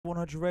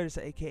100 Reddit,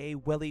 aka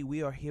Welly.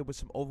 We are here with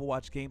some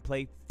Overwatch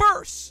gameplay.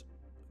 First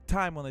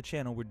time on the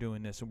channel we're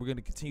doing this, and we're going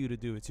to continue to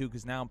do it too,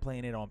 because now I'm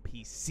playing it on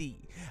PC.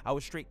 I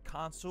was straight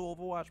console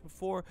Overwatch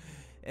before,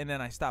 and then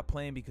I stopped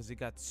playing because it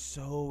got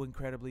so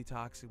incredibly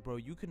toxic, bro.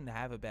 You couldn't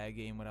have a bad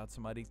game without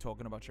somebody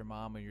talking about your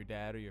mom or your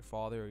dad or your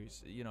father, or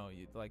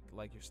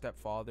like your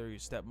stepfather, or your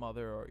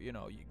stepmother, or your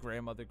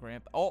grandmother,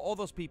 all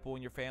those people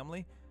in your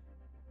family.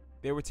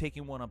 They were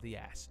taking one up the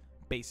ass,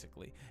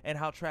 basically, and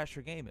how trash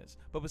your game is.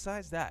 But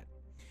besides that,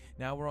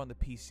 now we're on the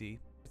PC.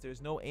 If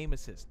there's no aim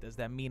assist, does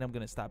that mean I'm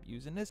gonna stop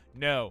using this?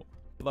 No.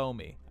 Blow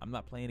me. I'm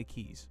not playing the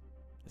keys.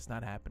 It's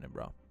not happening,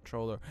 bro.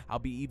 Controller. I'll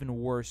be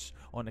even worse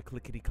on the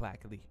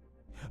clickety-clackety.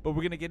 But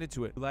we're gonna get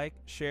into it. Like,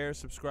 share,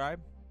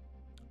 subscribe.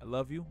 I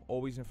love you,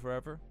 always and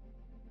forever.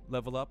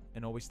 Level up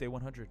and always stay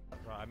 100.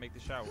 Bro, I make the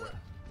shot work.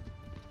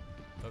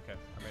 Okay,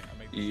 I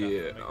make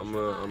the shot. I'm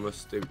gonna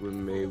stick with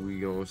May. We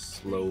gonna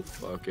slow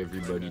fuck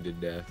everybody to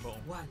death. Boom.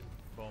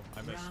 Boom.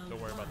 I missed.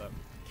 Don't worry about that.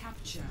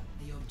 Capture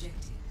the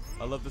objective.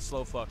 I love the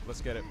slow fuck.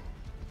 Let's get it.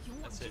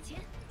 That's it.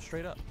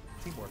 Straight up.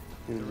 Teamwork.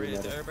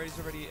 Everybody's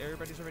already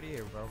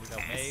here, bro. We got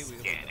May. We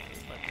got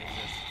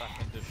just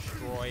fucking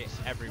destroy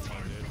everyone,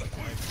 dude. Like,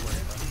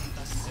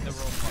 in the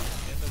room, Mark.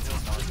 In the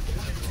room, Mark.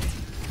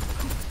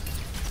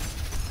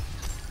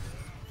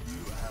 You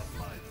have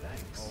my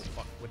thanks. Oh,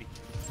 fuck. Woody.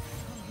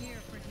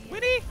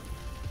 Winnie!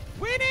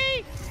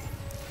 Winnie!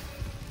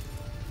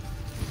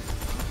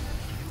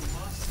 You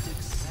must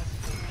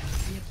accept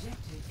The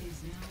objective is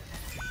now.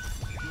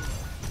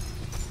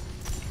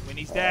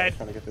 Winnie's dead.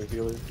 Trying to get their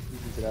healer. You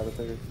can get out of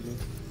there.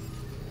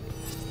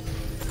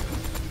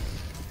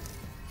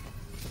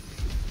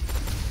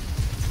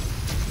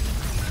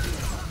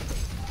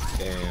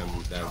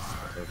 Damn, that's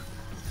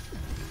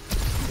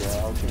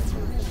Yeah, I'll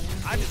transfer.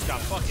 I just got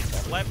fucking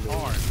slept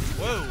hard.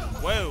 Whoa,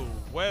 whoa,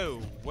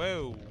 whoa,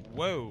 whoa,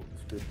 whoa.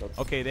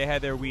 Okay, they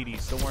had their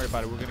Wheaties. Don't worry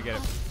about it. We're gonna get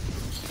it.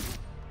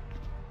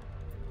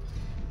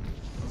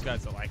 Those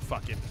guys are like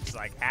fucking, it's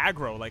like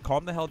aggro. Like,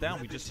 calm the hell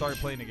down. We just started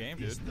playing the game,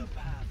 dude. is the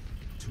path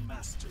to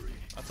mastery.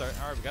 That's alright.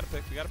 Alright, we gotta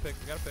pick. We gotta pick.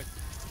 We gotta pick.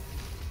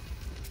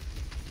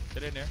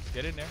 Get in there.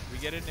 Get in there. We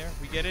get in there.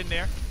 We get in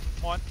there.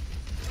 Come on.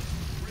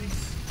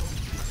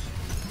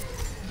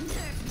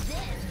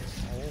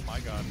 Oh my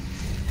god.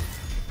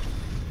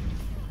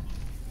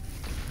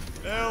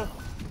 No.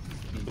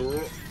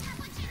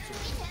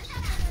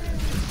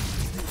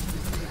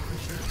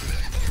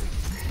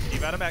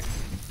 Keep out of back.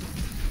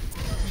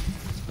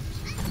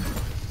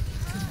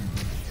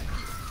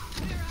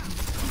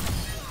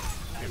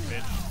 Good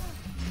bitch.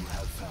 You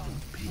have found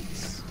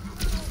peace.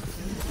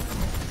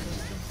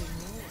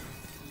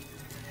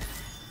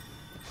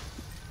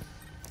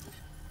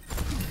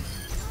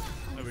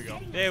 There we go.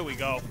 There we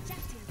go.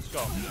 Let's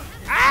go.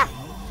 Ah!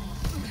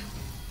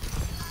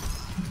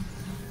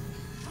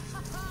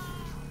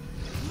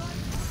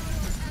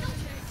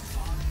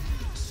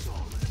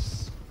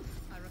 Solace.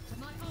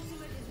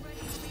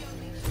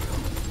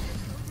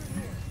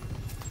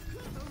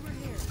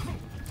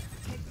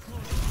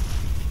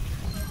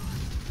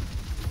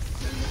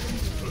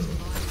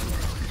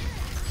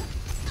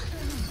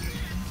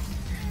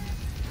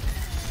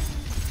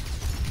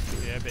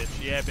 Yeah,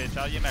 bitch. Yeah, bitch.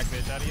 Out of your neck,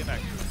 bitch. Out of your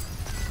neck.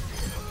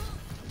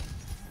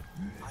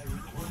 I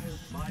require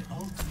my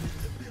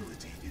ultimate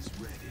ability is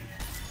ready.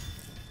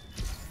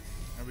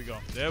 There we go.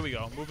 There we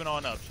go. Moving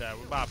on up, chat.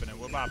 We're bopping it.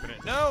 We're bopping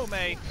it. No,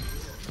 May.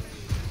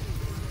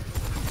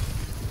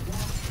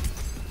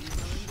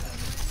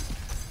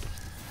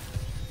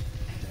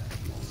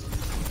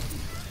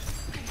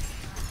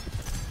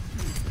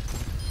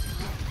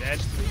 Dead.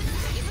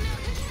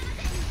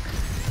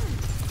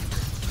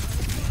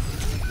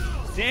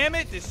 Damn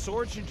it! This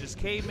Swordsman just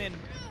came in.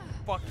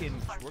 Fucking.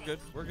 We're good.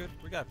 We're good.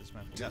 We got this,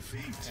 man. We got this.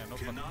 Defeat Yeah, no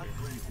fucking cannot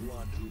fear. break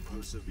one who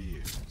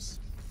perseveres.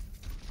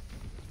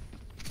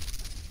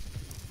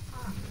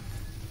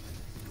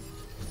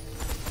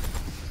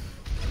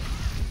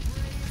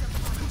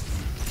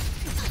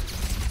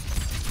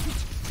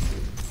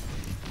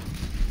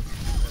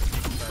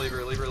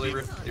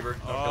 leave her.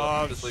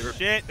 Oh,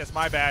 shit. That's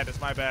my bad.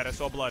 That's my bad. I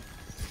saw blood.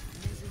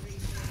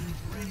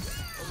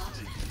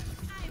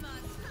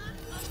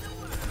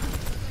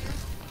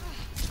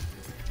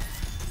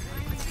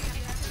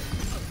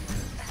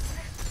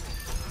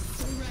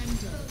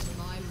 Surrender to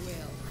my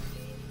will.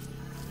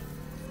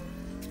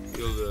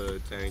 Kill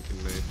the tank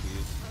and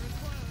Matthews.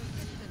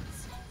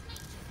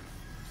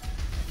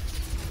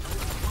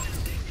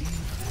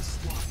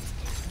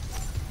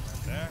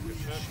 There. Good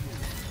shit.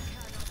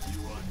 You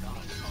are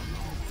not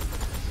alone.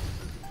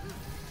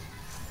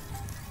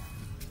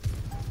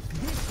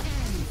 This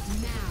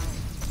ends now.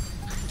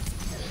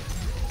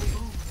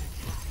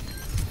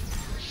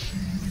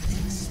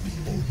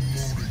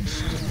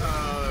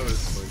 Oh, that was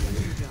funny.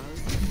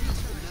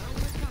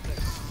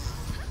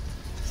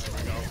 There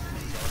we go.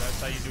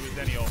 That's how you do a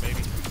Zenny,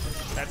 baby.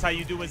 That's how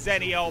you do a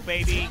Zenny,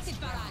 baby.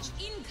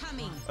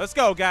 Let's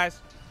go,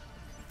 guys.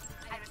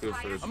 Good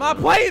first I'm not round.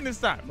 playing this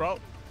time, bro.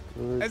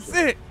 That's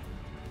it.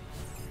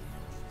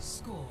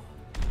 Score.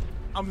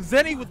 I'm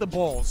Zenny with the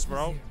balls,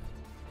 bro.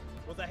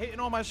 Was I hitting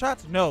all my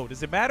shots? No.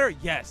 Does it matter?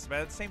 Yes. But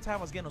at the same time,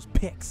 I was getting those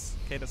picks.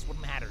 Okay, that's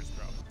what matters,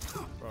 bro.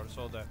 Bro, it's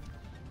all that.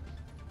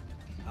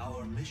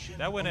 Our mission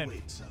That went in.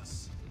 awaits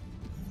us.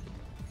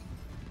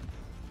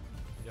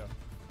 Yo.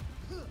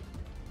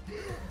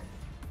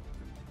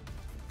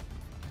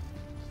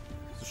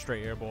 It's a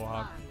straight air ball,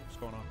 Hog. What's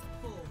going on?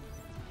 4,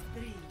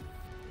 3,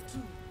 2,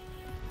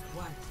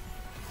 1.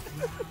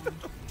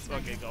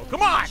 Okay, go.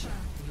 Come on!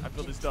 I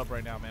feel this dub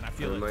right now, man. I I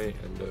feel it. might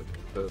end up.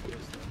 I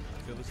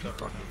feel this dub right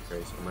Fucking now.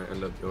 Christ, I might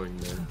end up going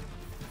there. I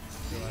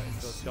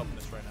feel dubbing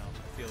this right now.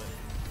 I feel it.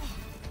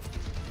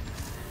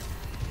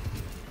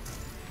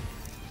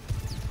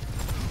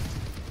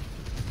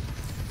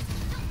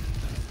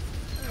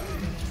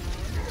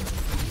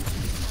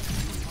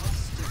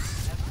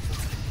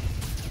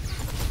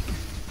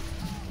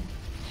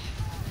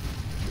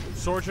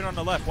 Surgeon on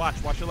the left.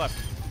 Watch your left.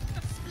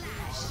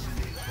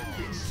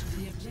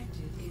 The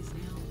objective is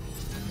now.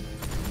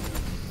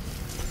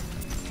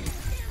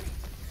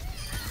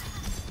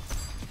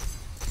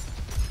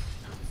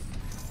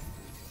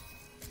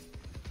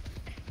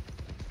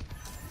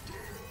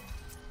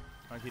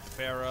 Trying to keep the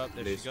fair up.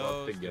 There They she swapped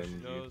goes. There again, she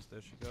dude. goes.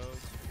 There she goes.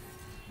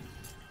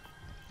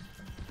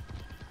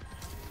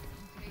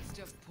 Taste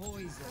of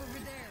poison. Over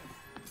there.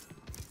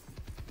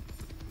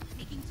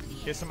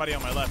 Here's somebody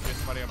on my left. Here's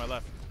somebody on my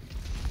left.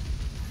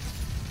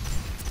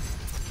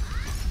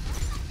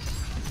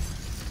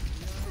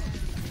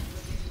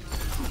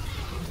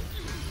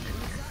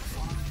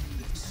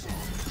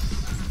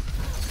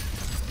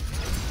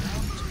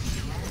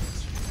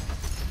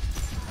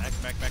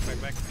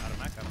 Back. Out of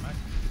Mac.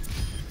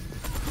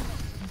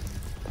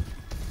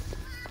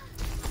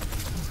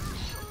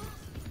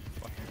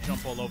 Fucking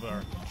jump all over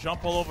her.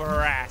 Jump all over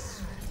her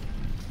ass.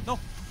 No.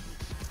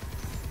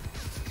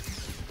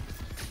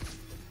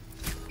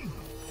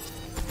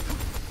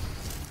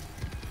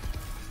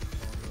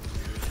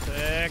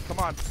 Come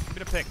on. Give me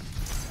the pick.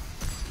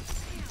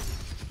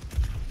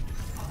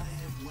 I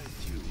am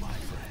with you, my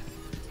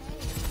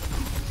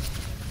friend.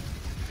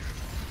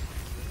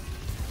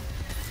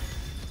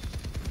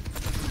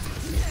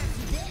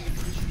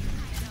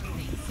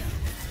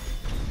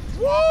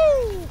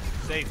 Woo!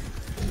 Safe.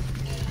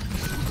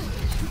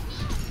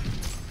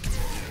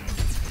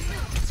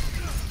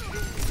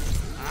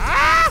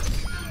 Ah!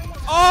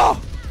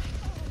 Oh!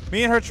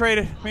 Me and her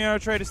traded.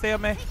 Stay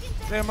up, May.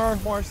 Stay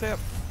up, more. Stay up.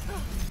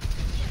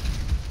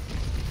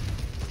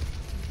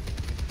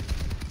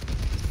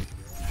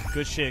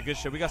 Good shit.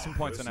 We got some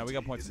points on that. We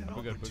got points on that.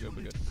 We're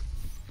good.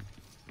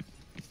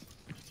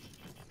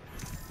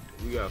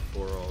 We got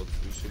 4 ults.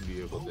 We should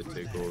be able to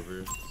take over.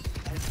 An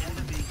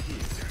enemy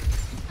here.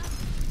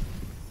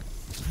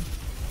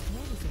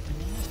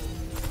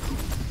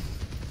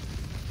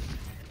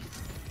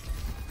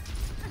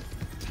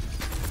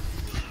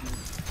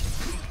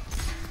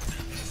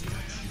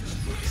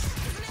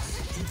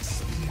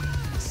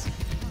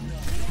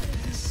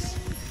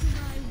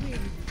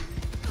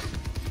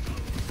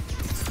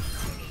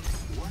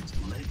 What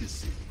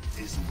legacy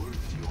is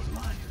worth your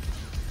life?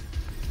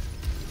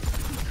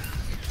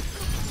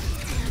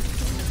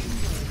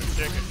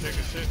 Good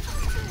shit.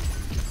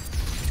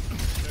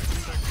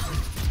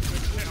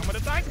 I'm gonna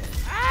die.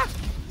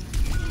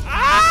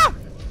 Ah!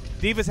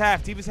 Diva's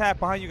half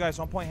behind you guys.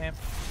 On point, Ham.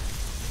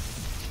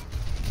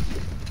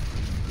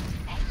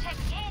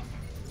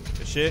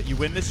 Good shit. You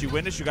win this. You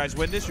guys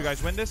win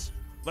this.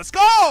 Let's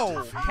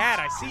go! Cat,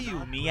 I see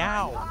you.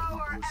 Meow.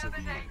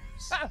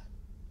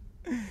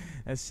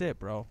 That's it,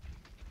 bro.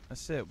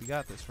 That's it. We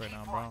got this right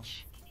now, bro. My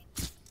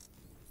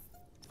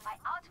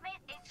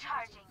ultimate is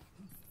charging.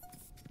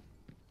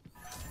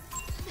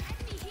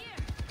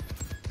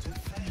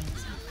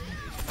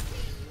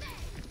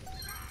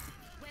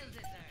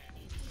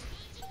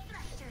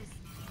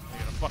 I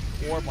got a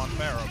fucking orb on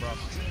Pharaoh, bro.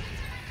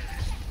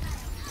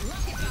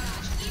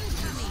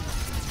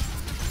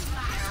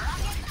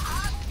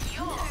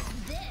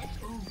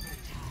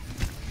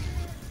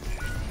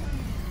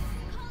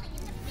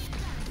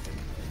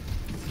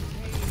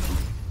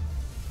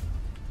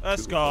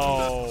 Let's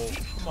go.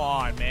 Come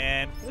on,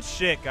 man. Good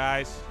shit,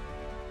 guys.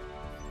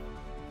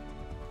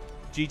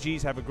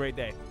 GG's. Have a great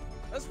day.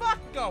 Let's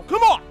fucking go.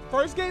 Come on.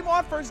 First game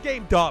on, first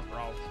game dub,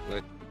 bro.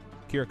 Let-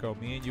 Kiriko,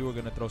 me and you are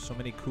going to throw so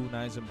many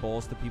kunais and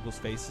balls to people's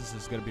faces.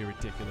 It's going to be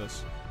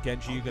ridiculous.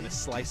 Genji, you're going to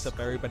slice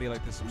up everybody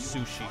like this some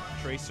sushi.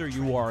 Tracer,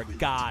 you are a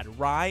god.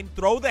 Ryan,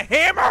 throw the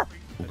hammer.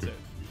 That's it.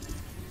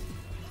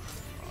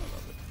 Oh, I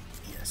love it.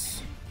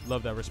 Yes.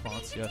 Love that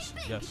response. Yes,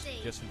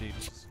 indeed.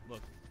 Look.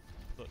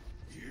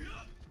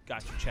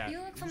 Got you, chat. You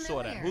look Who saw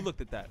that? familiar. Who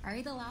looked at that? Are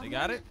you the loud They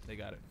got one? it? They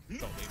got it.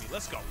 Go, baby.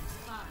 Let's go.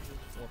 5,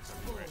 Orb's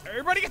everywhere.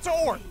 Everybody gets an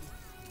orb.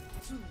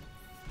 2,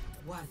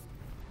 1.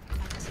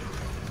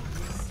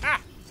 Ah!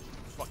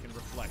 Fucking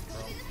reflect, bro.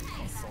 Fucking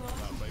talk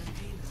about, baby.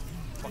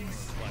 Fucking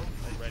reflect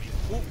already.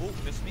 Ooh,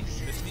 miss me.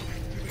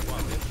 Come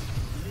on, bitch.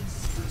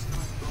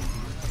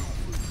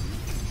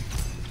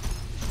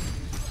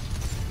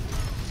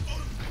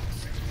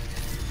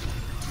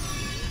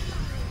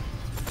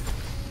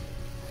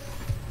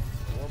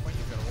 Orb when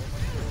you got orb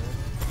when you got orb.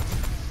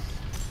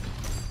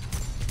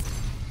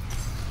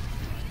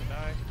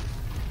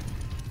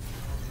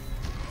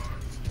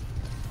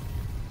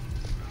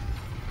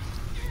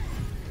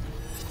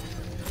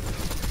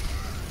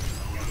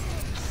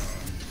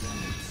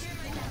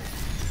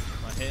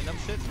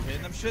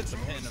 shits. I'm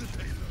hitting them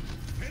shits.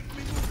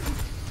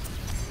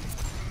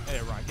 Hey,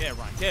 Ron. Get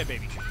Ron. Get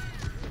baby.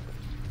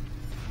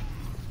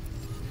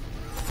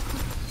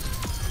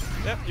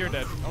 Yep, you're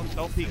dead.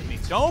 Don't peek me.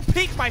 Don't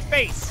peek my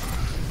face.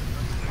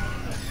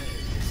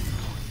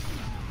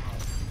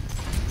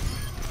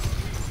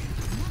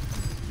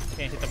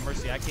 Can't hit the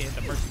mercy. I can't hit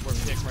the mercy for a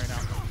stick right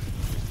now.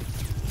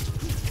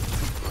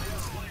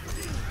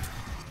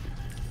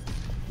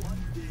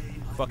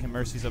 Fucking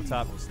mercy's up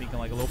top, sneaking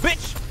like a little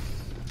bitch.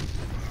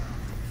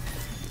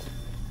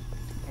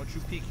 Don't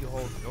you peek, you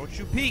hoe. Don't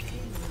you peek.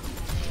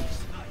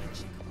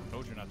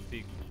 Told you not to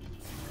peek.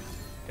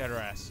 Get her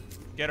ass.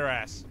 Get her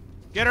ass.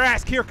 Get her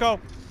ass, Kirko.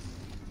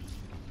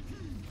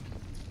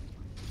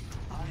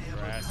 Get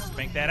her ass.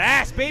 Spank that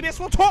ass, baby. That's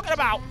what I'm talking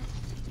about.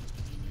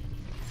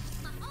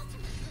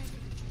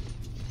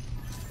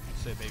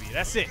 That's it, baby.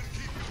 That's it.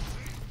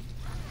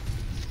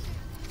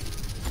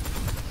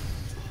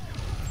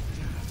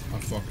 I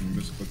fucking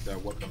misclicked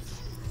that. What the?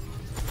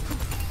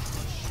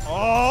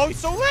 Oh, he's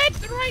so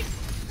left and right.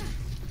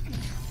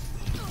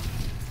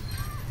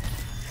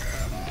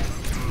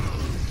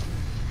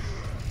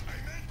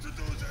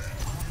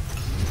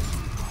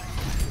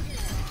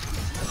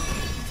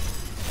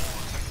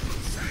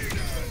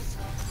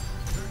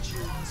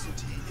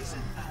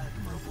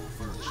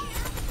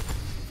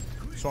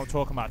 That's what I'm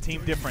talking about.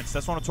 Team difference.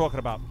 That's what I'm talking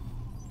about.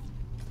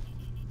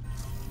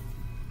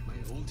 My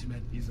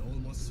ultimate is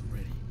almost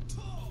ready.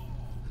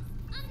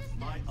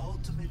 My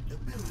ultimate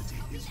ability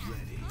is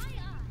ready.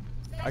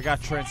 I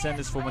got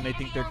Transcendence for when they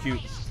think they're cute.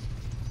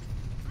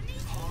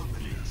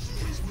 Harmony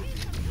is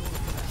within your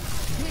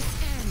This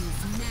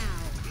ends now.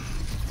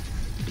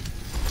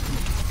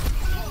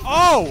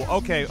 Oh,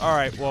 okay. All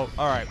right. Well,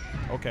 all right.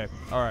 Okay.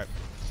 All right.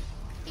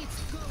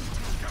 It's go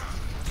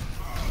time.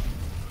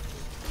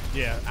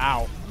 Yeah.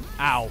 Ow.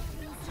 Ow.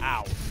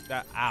 Ow.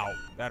 Ow.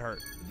 That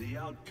hurt. The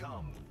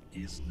outcome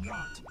is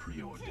not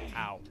preordained.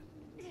 Ow.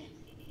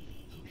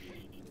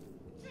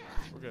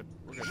 We're good.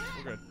 We're good.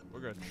 We're good. We're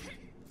good.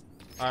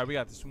 All right, we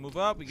got this. We move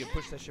up. We can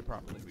push that shit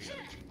properly. We got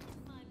it.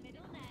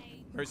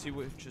 Mercy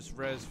with just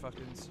res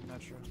fucking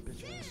Symmetra,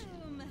 bitch ass.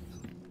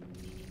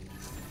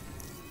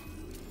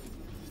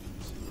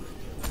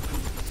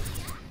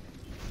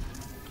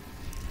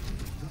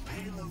 The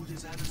payload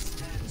is at a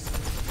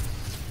standstill.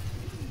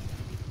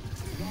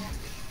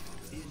 Walk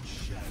in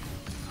shadow.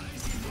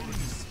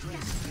 Enemy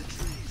strength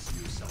betrays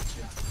you,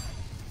 Satya.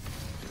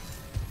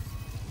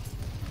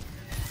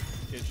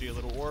 Gives you a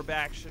little orb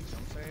action. You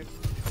know what I'm saying?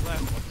 Watch your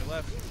left. Watch your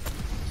left.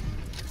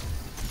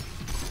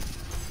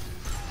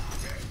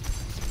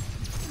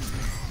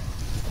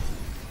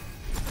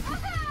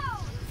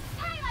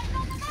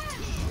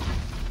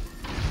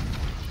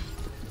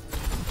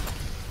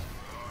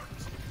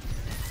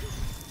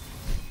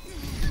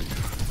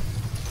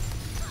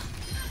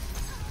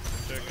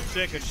 Good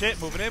shit, good shit.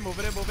 Moving in,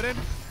 moving in, moving in.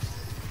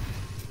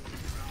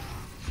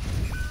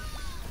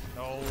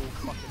 No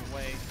fucking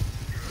way.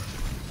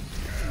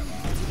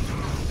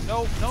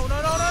 No, no,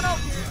 no, no, no, no.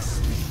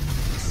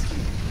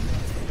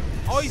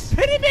 Oh, he's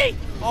pinning me.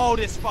 Oh,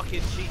 this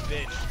fucking cheap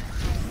bitch.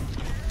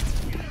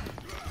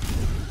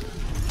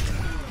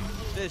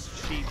 This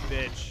cheap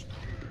bitch.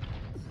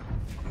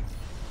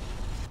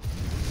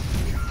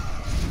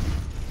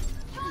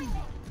 Ah,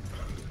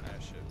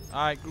 shit.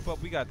 All right, group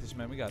up. We got this,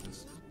 man. We got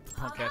this.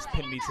 Punk ass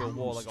pinned me to a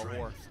wall like a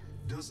whore.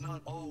 Does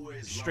not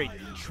always Straight lie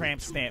in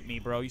tramp stamp me,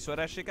 bro. You saw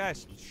that shit,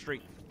 guys?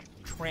 Straight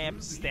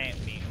tramp stamp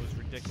me. It was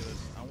ridiculous.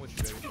 I'm with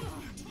you, baby.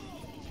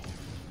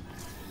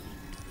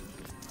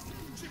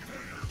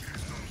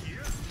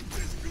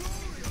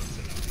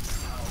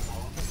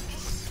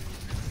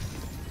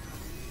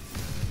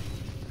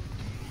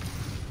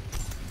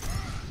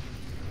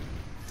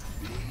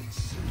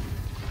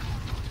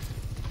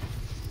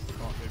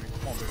 Come on, baby.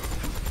 Come on, baby.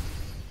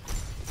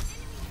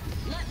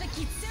 Let the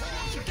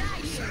kitsune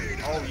guide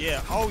you. Oh,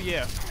 yeah. Oh,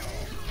 yeah.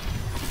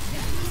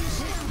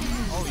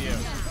 Oh, yeah.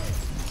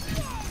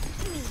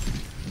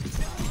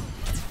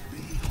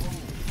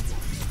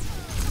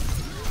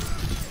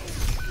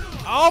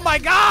 Oh, my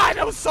God.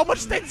 There was so much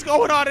things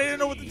going on. I didn't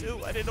know what to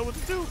do. I didn't know what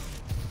to do.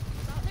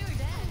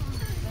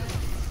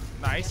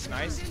 Nice,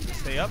 nice.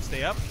 Stay up,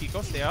 stay up.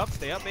 Kiko, stay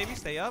up, baby.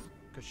 Stay up.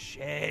 Good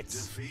shit.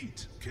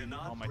 defeat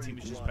cannot Oh, my team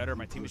is bring just blood better.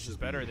 My team is just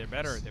better. They're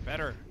better. They're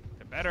better.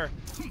 They're better.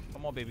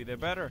 Come on, baby. They're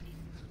better.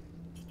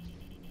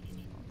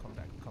 Oh, come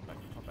back. Come back.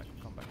 Come back.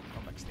 Come back.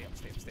 Come back. Stay up.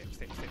 Stay up. Stay up.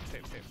 Stay up. Stay up. Stay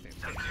up. Stay up. Stay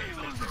up. Stay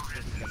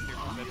up. Stay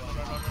up. No, no,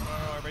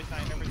 no. Every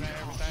time. Every time.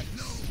 Every time.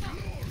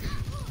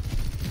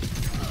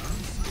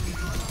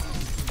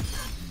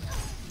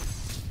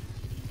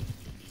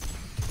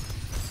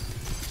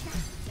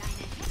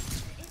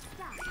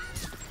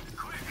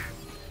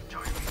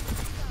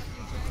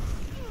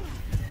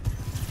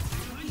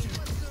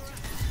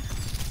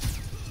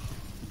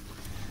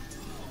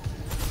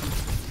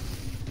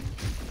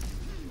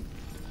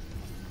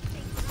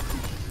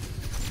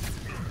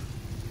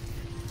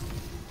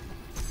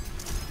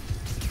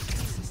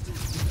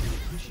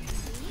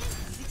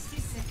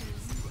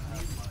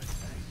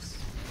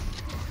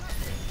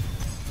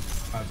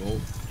 I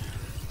vote.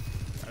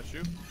 Got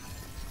you.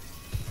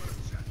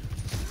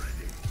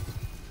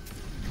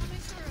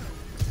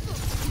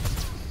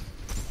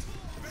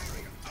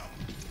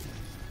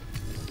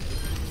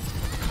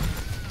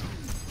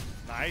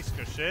 Nice,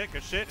 good shit,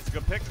 good shit. It's a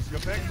good pick, it's a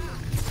good pick.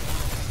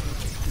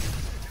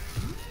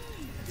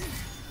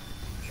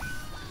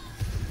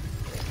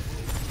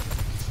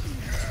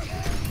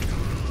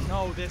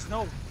 No, there's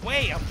no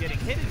way I'm getting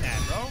hit in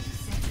that, bro.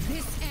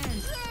 This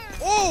ends.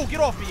 Oh, get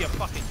off me, you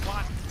fucking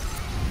twat.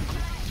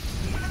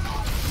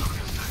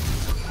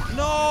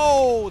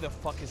 No, the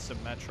fucking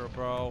Symmetra,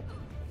 bro.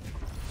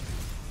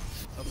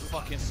 The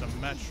fucking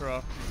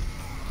Symmetra.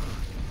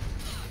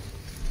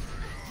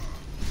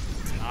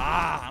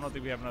 Ah, I don't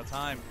think we have enough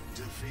time.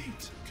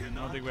 Defeat I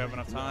don't think we have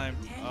enough time.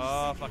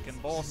 Oh, fucking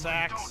ball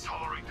sacks.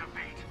 tolerate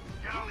defeat.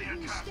 Get on the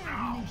attack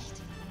now.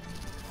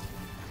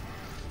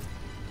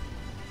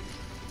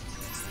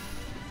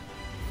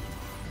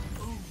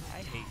 I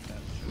hate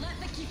that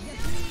shit.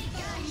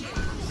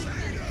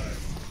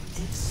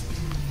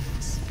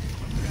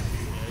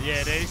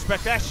 Yeah, they didn't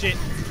expect that shit.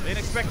 They didn't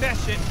expect that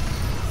shit.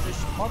 This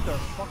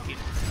motherfucking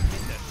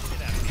get that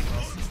shit out of me,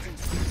 bro.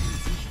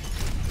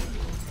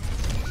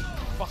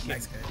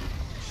 Fucking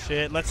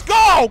shit. Let's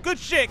go! Good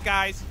shit,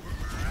 guys.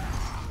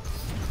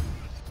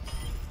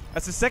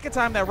 That's the second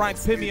time that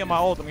Ryan's pinned me on my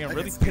ult. I'm getting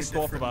really pissed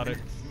off about it.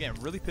 I'm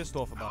getting really pissed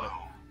off about it.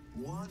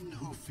 One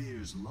who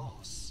fears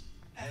loss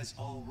has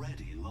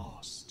already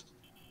lost.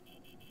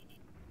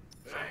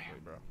 Exactly,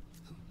 bro.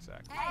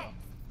 Exactly. Bro.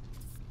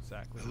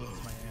 Exactly.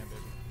 That's my hand,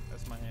 baby.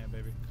 That's my hand,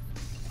 baby.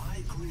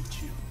 I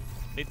greet you.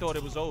 They thought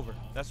it was over.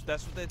 That's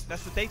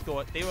what they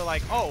thought. They were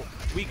like, "Oh,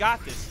 we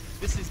got this.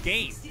 This is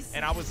game."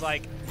 And I was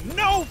like,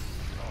 "No!"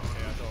 Oh,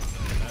 okay, I thought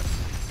that.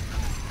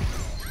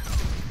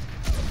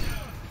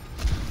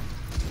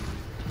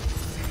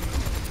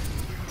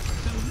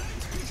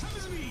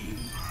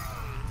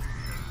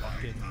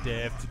 Fucking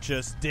diff,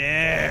 just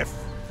diff.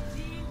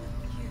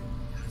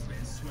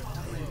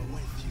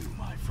 With you,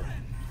 my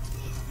friend.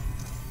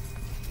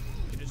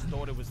 They just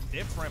thought it was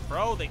different,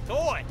 bro. They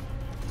thought.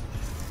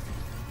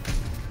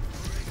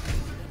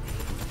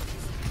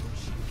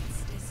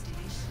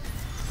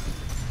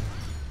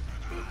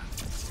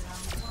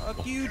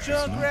 Fuck you,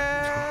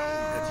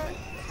 Junkrat!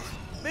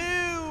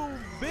 Boom!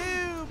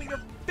 Boom! In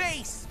your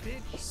face,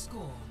 bitch!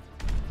 Score.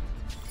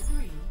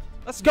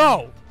 Let's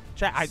go!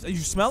 Chat, you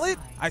smell it?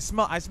 I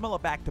smell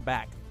it back to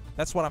back.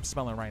 That's what I'm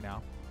smelling right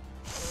now.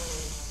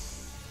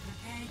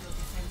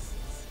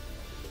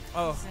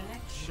 Oh,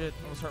 shit.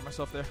 I almost hurt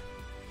myself there.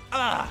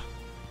 Ah!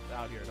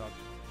 Out here, dog.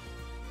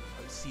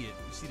 Oh, you see it.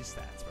 You see the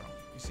stats, bro.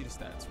 You see the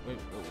stats.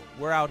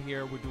 We're out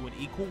here. We're doing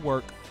equal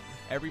work.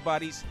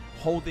 Everybody's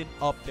holding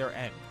up their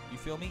end. You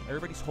feel me?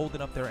 Everybody's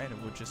holding up their end,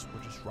 and we're just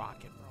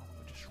rocking, bro.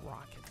 We're just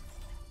rocking.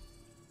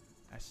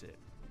 That's it.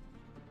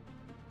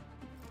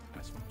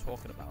 That's what I'm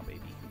talking about,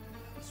 baby.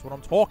 That's what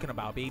I'm talking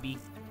about, baby.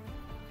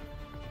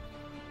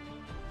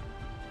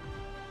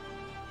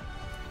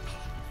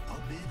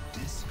 Amid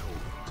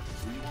discord,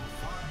 we will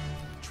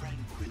find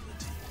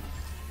tranquility.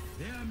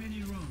 There are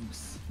many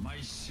wrongs.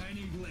 My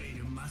shining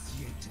blade must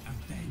yet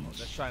avenge. Oh,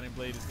 that shining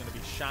blade is gonna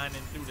be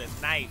shining through the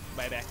night,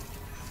 baby.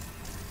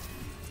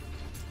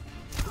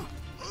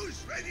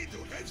 Who's ready to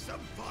have some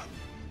fun?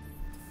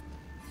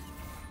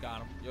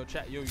 Got him. Yo,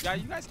 chat. Yo, you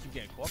guys keep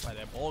getting caught by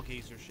that ball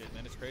gazer shit,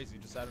 man. It's crazy.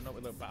 Just out of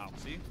nowhere. Look, bow.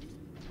 See?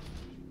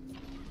 You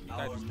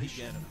guys Our just keep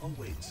mission getting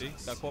awaits See?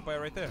 us. Got caught by it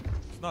right there.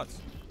 It's nuts.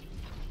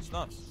 It's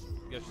nuts.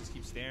 You guys just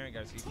keep staring. You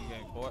guys keep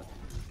getting caught.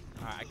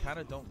 I kind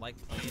of don't like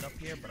playing up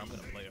here, but I'm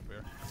gonna play up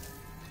here.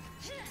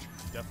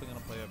 Definitely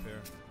gonna play up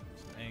here.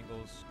 Some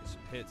angles, get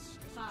some hits,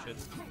 get some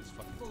chits, get this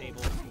fucking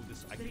table. Move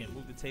this. I can't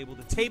move the table.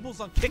 The table's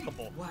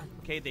unkickable.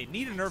 Okay, they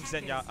need a nerf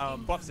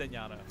Zenyatta, buff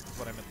Zenyatta. Is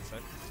what I meant to say.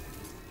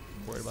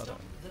 I'm worried about that.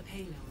 The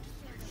payload.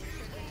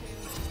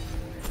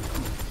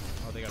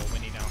 Oh, they got a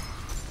Winnie now.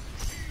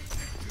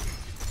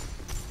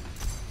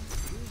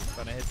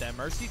 Trying to hit that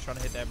Mercy. Trying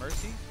to hit that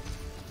Mercy.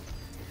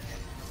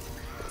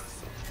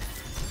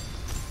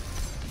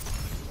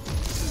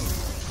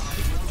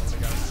 They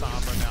got a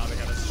Sombra now. They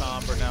got a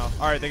Sombra now.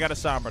 All right, they got a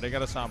Sombra. They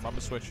got a Sombra. I'm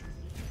gonna switch.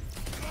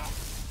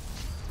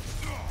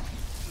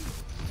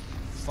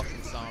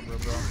 Fucking Sombra,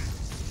 bro.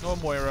 No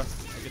Moira.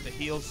 I get the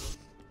heals.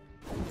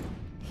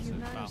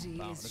 Humanity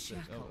That's is it.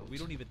 shackled. We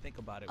don't even think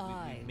about it. I We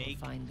will make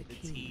find the the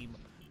key. team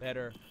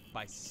better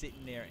by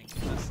sitting there and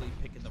constantly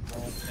picking the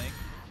wrong thing.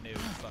 No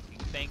fucking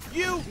thank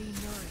you. Be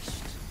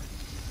nourished.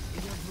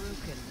 You're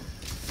broken.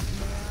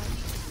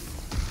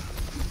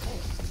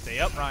 Stay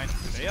up, Ryan.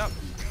 Stay up.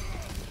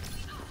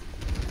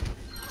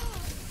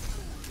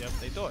 Yep,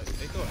 they thought.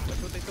 They thought.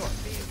 That's what they thought.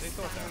 They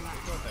thought that.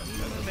 They thought that.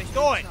 That's what they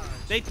thought.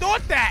 They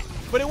thought that,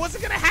 but it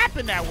wasn't gonna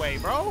happen that way,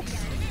 bro.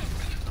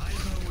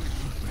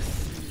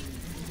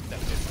 That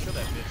bitch. Kill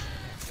that bitch.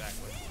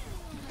 Exactly.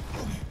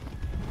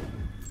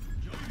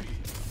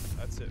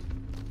 That's it.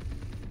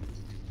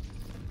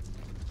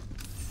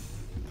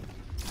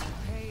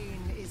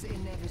 Pain is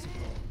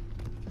inevitable.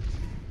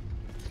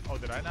 Oh,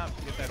 did I not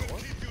get that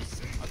orb? I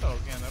thought I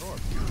was getting that orb.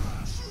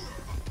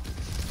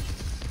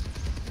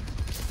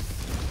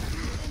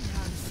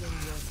 Enhancing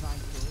your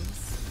vitals.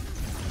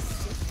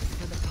 Stick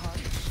to the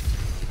punch.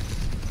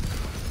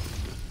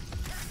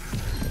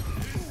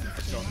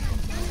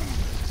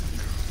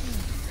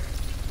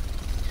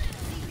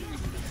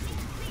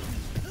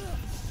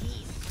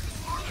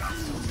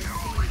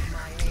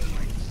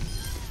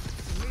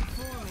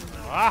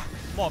 Ah,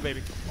 come on,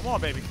 baby. Come on,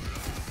 baby.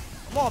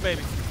 Come on,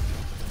 baby. A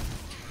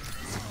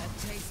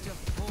taste of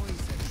poison.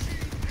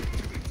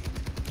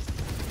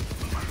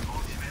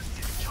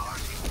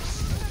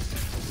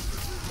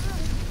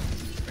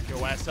 Back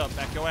your ass up.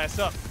 Back your ass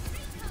up.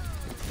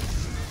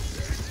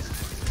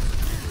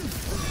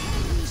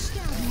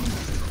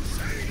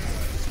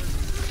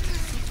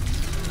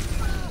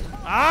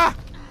 Ah!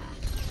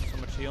 So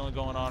much healing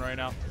going on right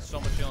now. So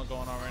much healing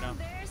going on right now.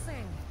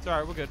 It's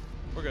alright, we're good.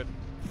 We're good.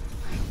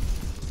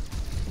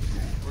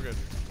 We're good.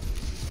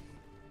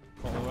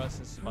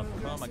 Coalescence is about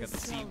to come. I got the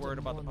C word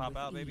about to pop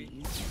out,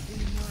 baby.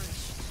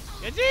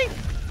 Genji!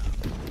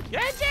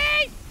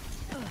 Genji!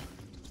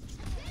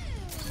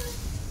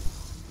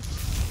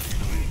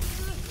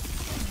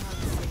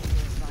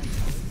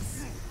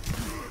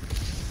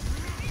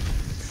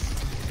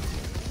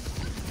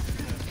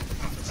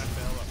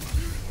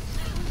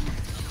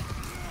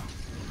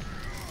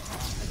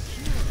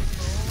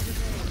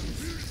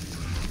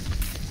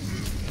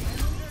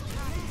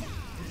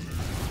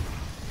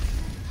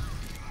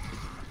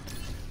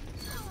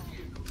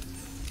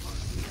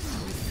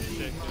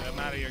 Get him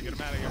out of here, get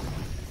him out of here.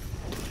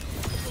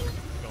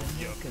 Go,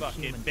 you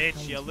fucking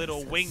bitch, you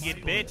little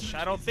winged bitch.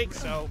 I don't think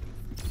so.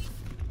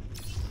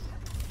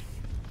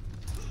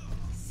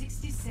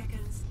 60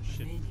 seconds.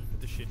 Shit,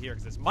 put this shit here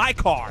because it's my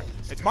car.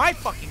 It's my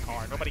fucking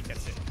car. Nobody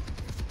gets it.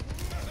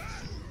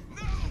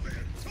 Oh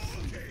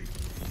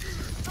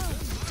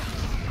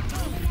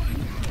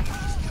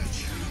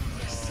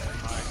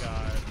my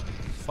god.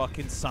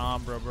 Fucking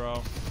Sombra,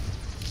 bro.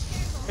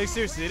 Hey,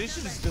 seriously, they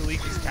should just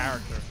delete this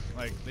character.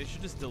 Like, they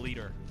should just delete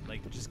her.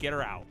 Like, just get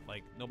her out.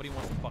 Like, nobody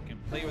wants to fucking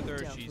play with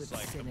her. She's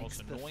like the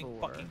most annoying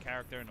fucking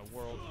character in the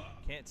world.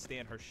 Can't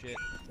stand her shit.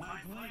 My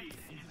blade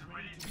is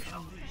ready to be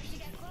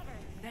unleashed.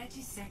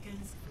 30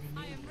 seconds.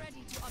 I am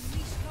ready to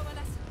unleash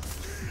coalescence.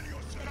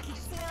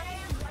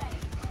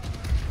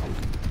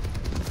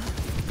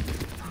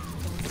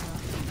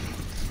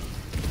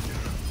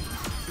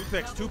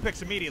 Two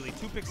picks immediately.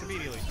 Two picks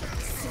immediately. What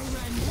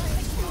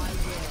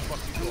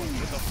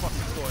the fuck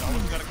you doing? I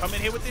wasn't gonna come in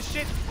here with this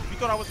shit? You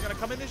thought I was gonna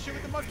come in this shit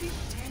with the monkey? You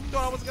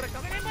thought I was gonna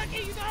come in here, monkey?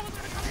 You thought I was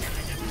gonna come in here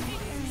with the monkey?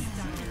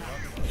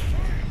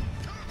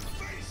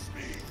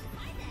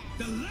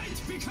 The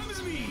light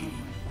becomes me.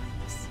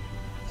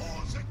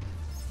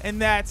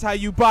 And that's how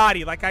you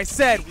body. Like I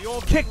said, we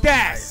all kicked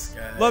ass.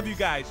 Love you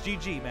guys.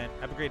 GG, man.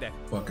 Have a great day.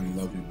 Fucking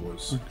love you,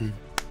 boys. Okay.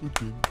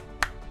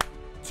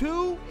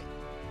 2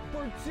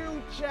 for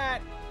 2,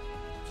 chat.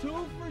 2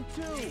 for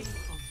 2.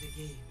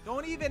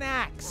 Don't even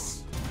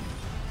axe.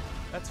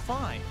 That's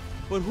fine.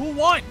 But who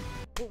won?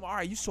 Boom. All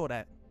right, you saw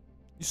that.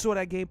 You saw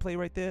that gameplay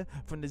right there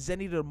from the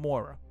Zenny to the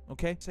Mora.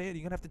 Okay? So you're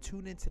going to have to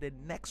tune into the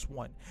next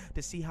one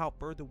to see how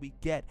further we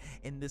get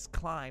in this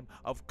climb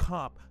of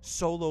comp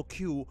solo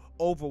queue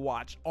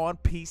Overwatch on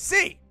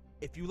PC.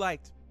 If you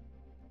liked,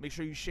 make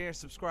sure you share,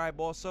 subscribe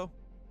also.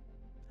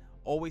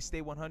 Always stay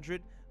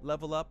 100.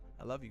 Level up.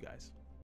 I love you guys.